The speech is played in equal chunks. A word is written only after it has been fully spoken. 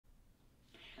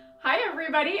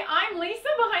everybody, I'm Lisa.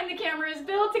 Behind the camera is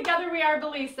Bill. Together we are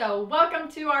Billisa. Welcome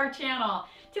to our channel.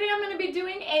 Today I'm going to be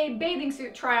doing a bathing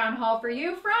suit try-on haul for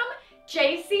you from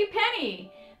J.C.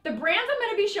 Penney. The brands I'm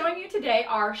going to be showing you today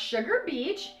are Sugar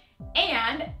Beach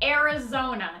and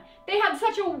Arizona. They had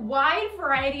such a wide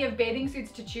variety of bathing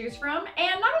suits to choose from,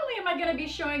 and not only am I going to be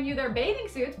showing you their bathing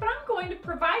suits, but I'm going to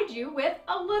provide you with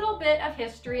a little bit of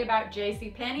history about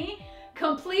J.C. Penney,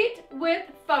 complete with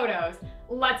photos.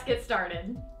 Let's get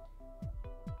started.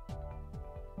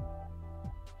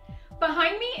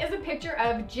 Behind me is a picture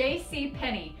of J.C.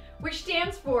 Penney, which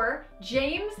stands for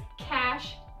James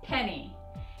Cash Penney.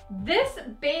 This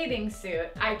bathing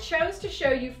suit I chose to show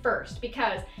you first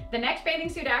because the next bathing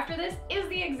suit after this is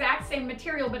the exact same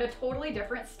material but a totally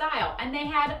different style, and they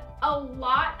had a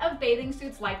lot of bathing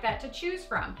suits like that to choose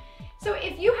from. So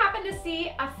if you happen to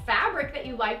see a fabric that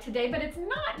you like today but it's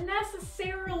not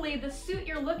necessarily the suit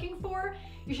you're looking for,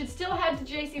 you should still head to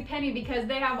J.C. Penney because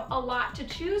they have a lot to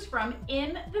choose from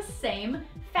in the same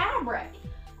fabric.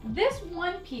 This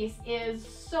one piece is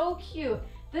so cute.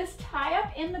 This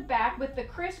tie-up in the back with the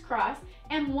crisscross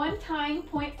and one tying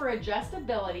point for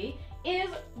adjustability is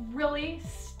really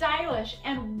stylish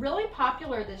and really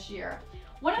popular this year.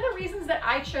 One of the reasons that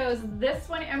I chose this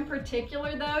one in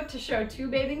particular though to show two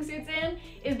bathing suits in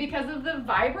is because of the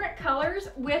vibrant colors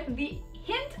with the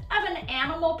hint of an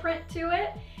animal print to it.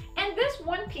 And this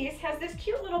one piece has this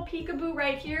cute little peekaboo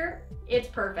right here. It's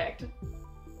perfect.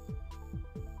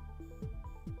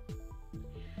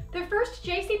 The first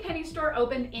J.C. Penney store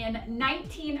opened in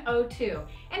 1902,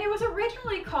 and it was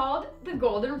originally called the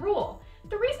Golden Rule.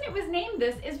 The reason it was named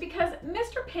this is because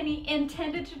Mr. Penney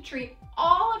intended to treat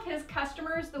all of his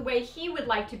customers the way he would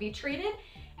like to be treated,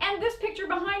 and this picture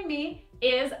behind me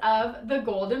is of the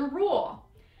Golden Rule.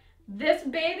 This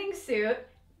bathing suit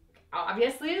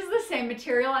obviously is the same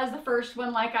material as the first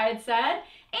one, like I had said,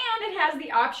 and it has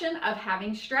the option of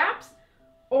having straps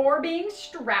or being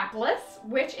strapless,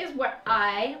 which is what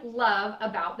I love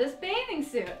about this bathing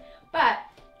suit. But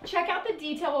check out the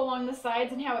detail along the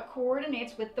sides and how it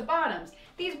coordinates with the bottoms.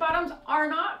 These bottoms are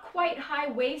not quite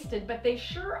high-waisted, but they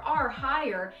sure are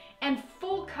higher and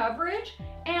full coverage,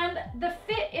 and the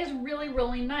fit is really,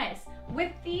 really nice.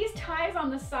 With these ties on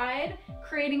the side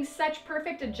creating such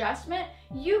perfect adjustment,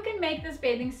 you can make this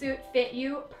bathing suit fit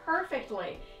you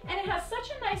perfectly. And it has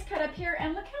such a nice cut up here,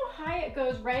 and look how high it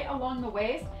goes right along the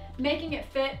waist, making it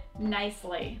fit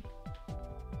nicely.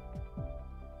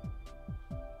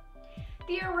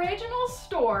 The original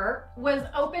store was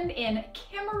opened in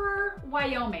Kemmerer,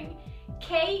 Wyoming,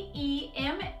 K-E-M-M-E-R-E-R,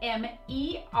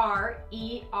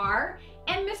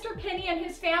 and Mr. Penney and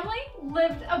his family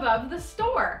lived above the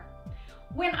store.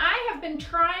 When I have been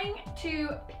trying to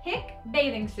pick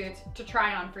bathing suits to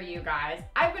try on for you guys,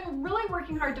 I've been really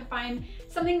working hard to find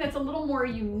something that's a little more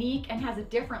unique and has a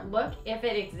different look if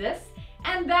it exists,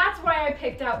 and that's why I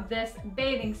picked out this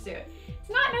bathing suit. It's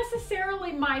not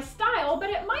necessarily my style, but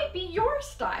it might be your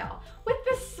style. With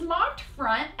the smocked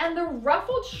front and the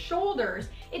ruffled shoulders,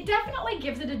 it definitely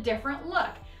gives it a different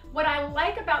look. What I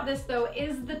like about this though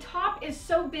is the top is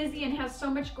so busy and has so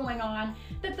much going on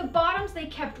that the bottoms they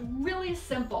kept really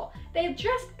simple. They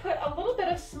just put a little bit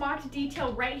of smocked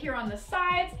detail right here on the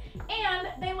sides, and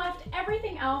they left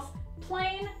everything else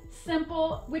plain,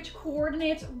 simple, which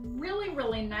coordinates really,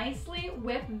 really nicely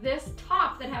with this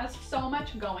top that has so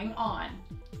much going on.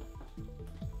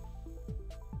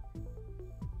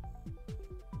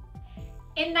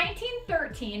 In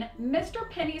 1913, Mr.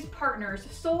 Penney's partners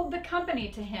sold the company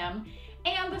to him,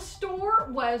 and the store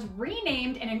was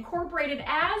renamed and incorporated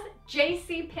as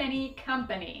J.C. Penney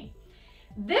Company.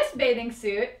 This bathing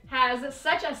suit has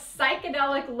such a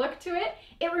psychedelic look to it.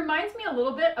 It reminds me a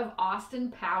little bit of Austin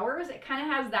Powers. It kind of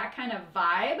has that kind of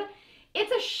vibe.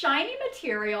 It's a shiny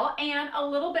material and a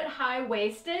little bit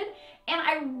high-waisted, and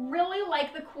I really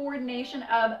like the coordination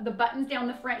of the buttons down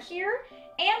the front here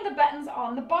and the buttons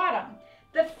on the bottom.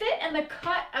 The fit and the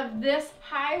cut of this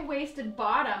high-waisted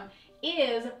bottom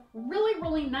is really,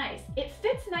 really nice. It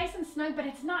fits nice and snug, but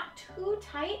it's not too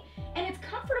tight, and it's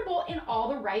comfortable in all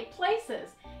the right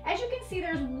places. As you can see,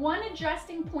 there's one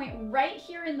adjusting point right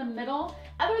here in the middle.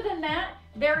 Other than that,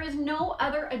 there is no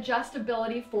other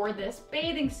adjustability for this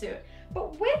bathing suit.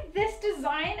 But with this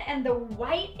design and the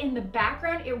white in the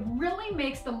background, it really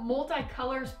makes the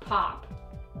multicolors pop.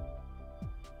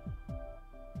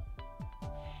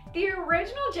 The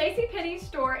original J.C. Penney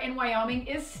store in Wyoming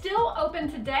is still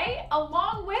open today,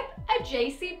 along with a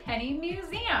J.C. Penney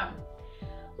museum.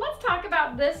 Let's talk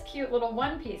about this cute little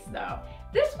one piece though.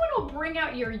 This one will bring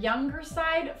out your younger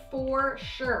side for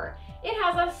sure. It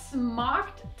has a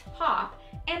smocked top,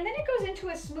 and then it goes into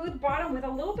a smooth bottom with a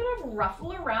little bit of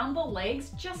ruffle around the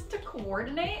legs just to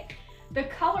coordinate. The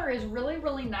color is really,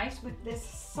 really nice with this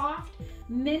soft,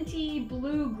 minty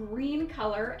blue-green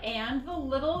color and the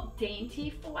little dainty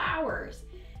flowers.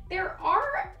 There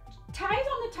are ties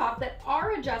on the top that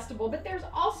are adjustable, but there's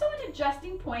also an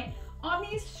adjusting point on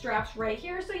these straps right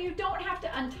here, so you don't have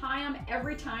to untie them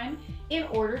every time in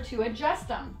order to adjust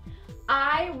them.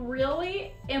 I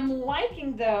really am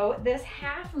liking, though, this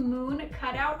half moon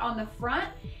cutout on the front,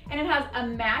 and it has a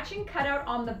matching cutout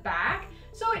on the back.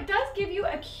 So it does give you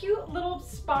a cute little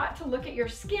spot to look at your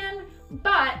skin,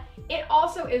 but it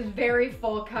also is very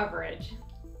full coverage.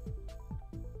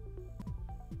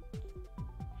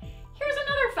 Here's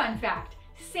another fun fact.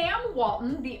 Sam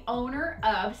Walton, the owner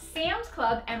of Sam's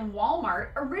Club and Walmart,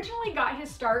 originally got his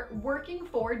start working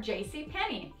for J.C.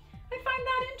 Penney. I find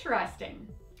that interesting.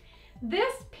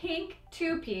 This pink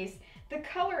two-piece, the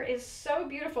color is so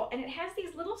beautiful, and it has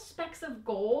these little specks of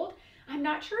gold. I'm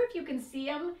not sure if you can see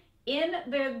them in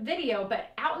the video,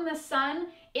 but out in the sun,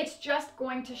 it's just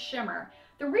going to shimmer.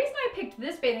 The reason I picked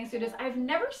this bathing suit is I've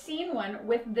never seen one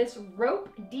with this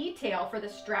rope detail for the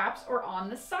straps or on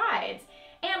the sides.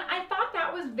 And I thought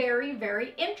that was very,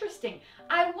 very interesting.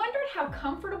 I wondered how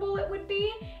comfortable it would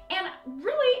be, and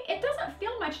really, it doesn't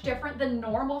feel much different than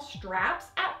normal straps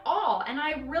at all. And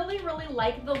I really, really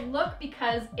like the look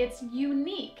because it's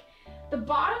unique. The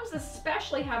bottoms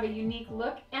especially have a unique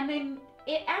look, and then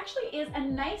it actually is a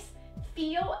nice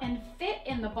feel and fit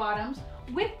in the bottoms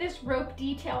with this rope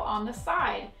detail on the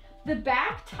side. The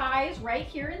back ties right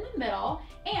here in the middle,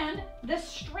 and the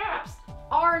straps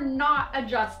are not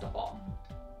adjustable.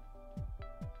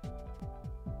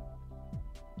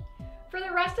 For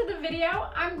the rest of the video,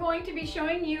 I'm going to be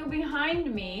showing you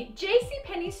behind me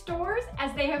JCPenney stores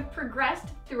as they have progressed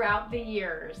throughout the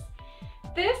years.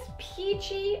 This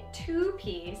peachy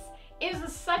two-piece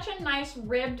is such a nice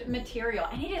ribbed material,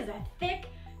 and it is a thick,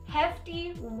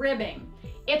 hefty ribbing.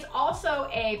 It's also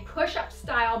a push-up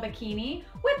style bikini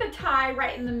with a tie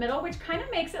right in the middle, which kind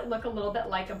of makes it look a little bit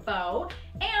like a bow.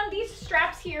 And these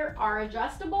straps here are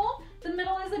adjustable. The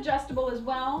middle is adjustable as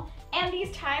well. And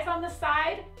these ties on the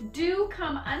side do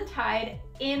come untied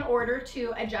in order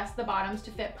to adjust the bottoms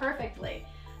to fit perfectly.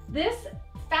 This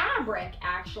fabric,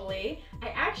 I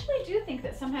actually do think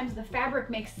that sometimes the fabric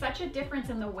makes such a difference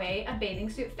in the way a bathing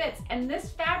suit fits. And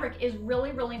this fabric is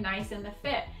really, really nice in the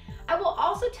fit. I will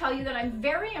also tell you that I'm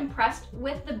very impressed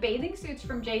with the bathing suits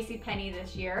from JCPenney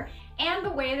this year and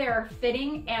the way they are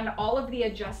fitting and all of the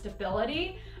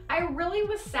adjustability. I really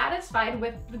was satisfied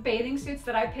with the bathing suits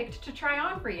that I picked to try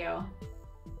on for you.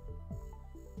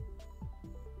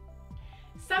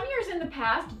 Some years in the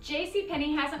past,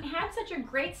 JCPenney hasn't had such a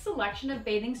great selection of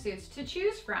bathing suits to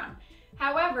choose from.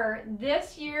 However,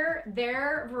 this year,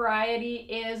 their variety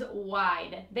is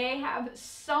wide. They have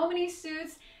so many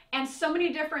suits and so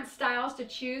many different styles to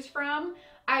choose from.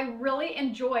 I really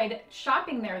enjoyed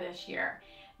shopping there this year.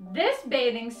 This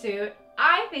bathing suit,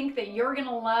 I think that you're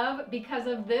gonna love because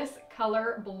of this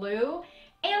color blue,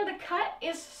 and the cut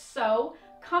is so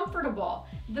comfortable.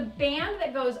 The band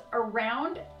that goes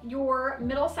around your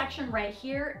middle section right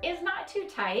here is not too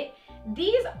tight.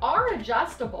 These are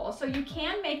adjustable, so you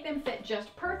can make them fit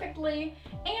just perfectly,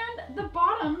 and the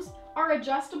bottoms are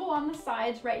adjustable on the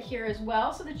sides right here as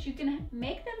well, so that you can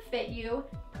make them fit you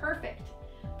perfect.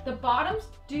 The bottoms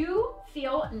do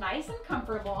feel nice and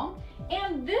comfortable,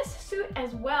 and this suit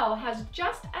as well has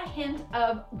just a hint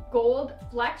of gold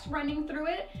flecks running through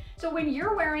it, so when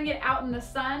you're wearing it out in the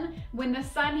sun, when the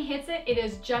sun hits it, it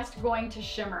is just going to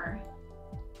shimmer.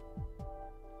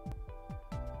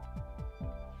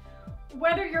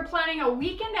 Whether you're planning a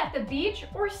weekend at the beach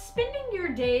or spending your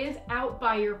days out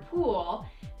by your pool,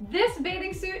 this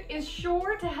bathing suit is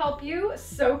sure to help you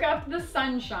soak up the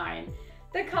sunshine.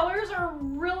 The colors are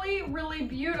really, really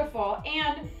beautiful,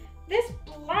 and this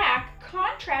black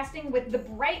contrasting with the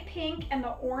bright pink and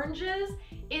the oranges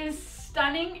is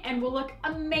stunning and will look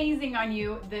amazing on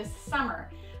you this summer.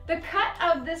 The cut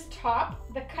of this top,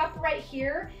 the cup right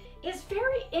here, is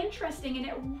very interesting, and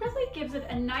it really gives it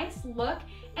a nice look,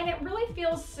 and it really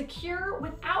feels secure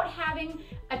without having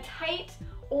a tight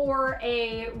or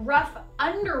a rough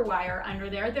underwire under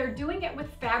there. They're doing it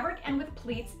with fabric and with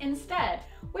pleats instead,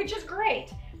 which is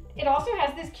great. It also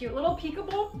has this cute little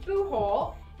peekaboo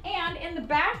hole, and in the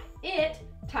back, it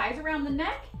ties around the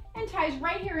neck and ties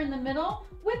right here in the middle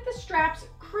with the straps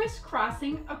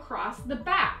crisscrossing across the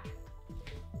back.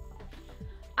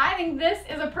 I think this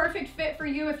is a perfect fit for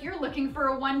you if you're looking for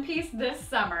a one-piece this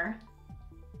summer.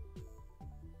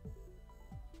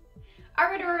 All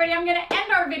right, everybody, I'm gonna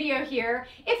end our video here.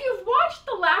 If you've watched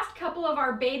the last couple of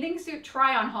our bathing suit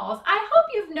try-on hauls, I hope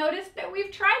you've noticed that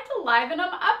we've tried to liven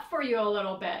them up for you a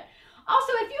little bit.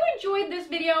 Also, if you enjoyed this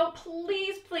video,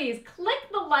 please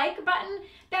click the like button.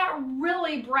 That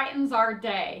really brightens our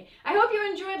day. I hope you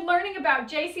enjoyed learning about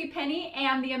JCPenney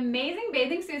and the amazing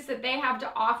bathing suits that they have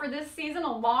to offer this season,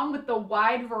 along with the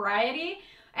wide variety.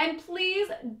 And please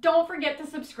don't forget to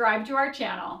subscribe to our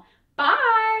channel.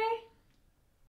 Bye!